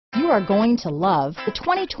are going to love the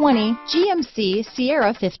 2020 GMC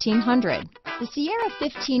Sierra 1500. The Sierra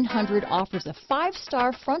 1500 offers a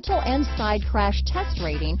 5-star frontal and side crash test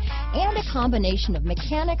rating and a combination of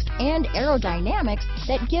mechanics and aerodynamics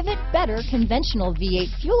that give it better conventional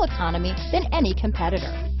V8 fuel economy than any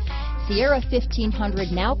competitor. Sierra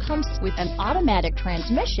 1500 now comes with an automatic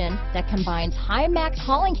transmission that combines high max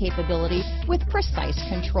hauling capability with precise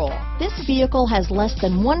control. This vehicle has less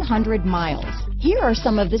than 100 miles. Here are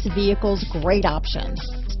some of this vehicle's great options: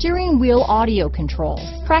 steering wheel audio controls,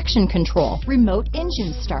 traction control, remote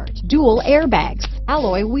engine start, dual airbags,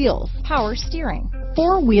 alloy wheels, power steering,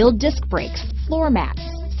 4-wheel disc brakes, floor mats,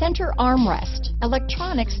 center armrest,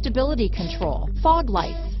 electronic stability control, fog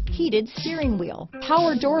lights, heated steering wheel,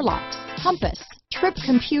 power door locks, compass, trip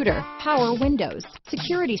computer, power windows,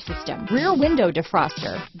 security system, rear window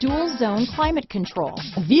defroster, dual zone climate control.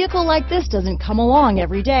 A vehicle like this doesn't come along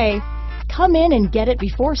every day. Come in and get it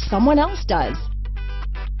before someone else does.